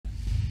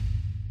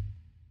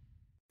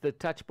the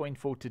touch point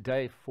for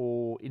today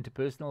for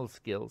interpersonal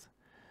skills.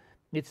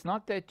 It's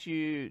not that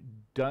you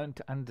don't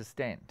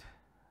understand.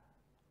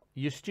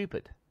 You're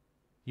stupid.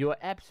 You're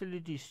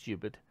absolutely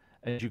stupid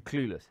and you're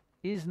clueless.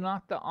 Is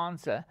not the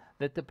answer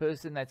that the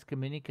person that's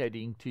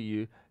communicating to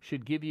you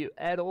should give you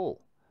at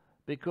all.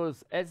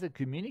 Because as a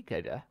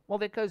communicator, well,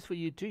 that goes for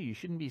you too. You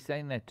shouldn't be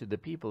saying that to the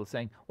people,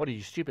 saying, what are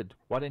you, stupid?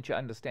 Why don't you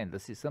understand?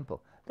 This is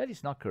simple. That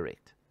is not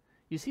correct.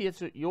 You see,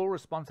 it's your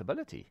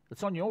responsibility.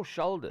 It's on your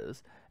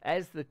shoulders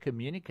as the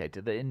communicator,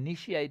 the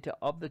initiator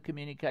of the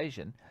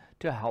communication,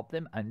 to help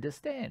them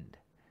understand.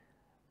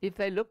 If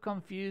they look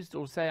confused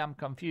or say, I'm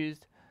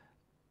confused,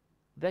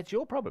 that's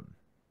your problem.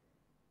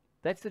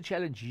 That's the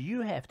challenge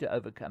you have to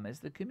overcome as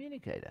the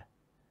communicator.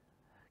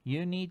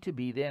 You need to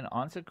be there and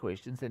answer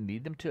questions and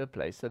lead them to a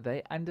place so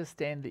they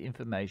understand the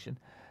information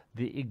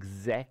the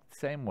exact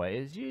same way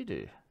as you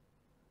do.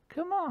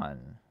 Come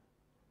on.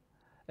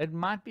 It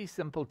might be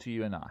simple to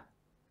you and I,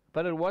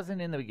 but it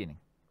wasn't in the beginning.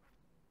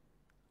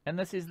 And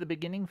this is the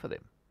beginning for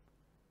them.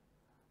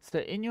 So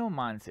in your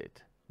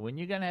mindset, when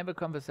you're going to have a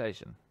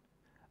conversation,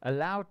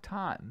 allow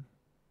time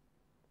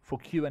for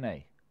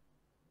Q&A,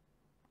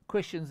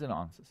 questions and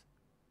answers.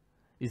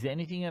 Is there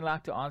anything you'd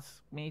like to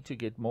ask me to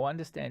get more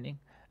understanding?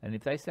 And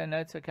if they say, no,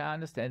 it's okay, I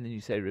understand, then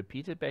you say,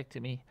 repeat it back to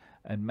me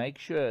and make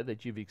sure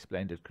that you've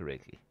explained it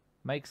correctly.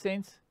 Make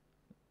sense?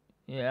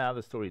 Yeah,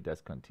 the story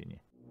does continue.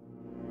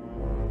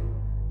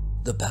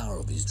 The power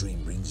of his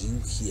dream brings you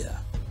here.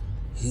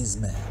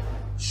 HISMAN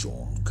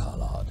Sean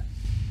Collard.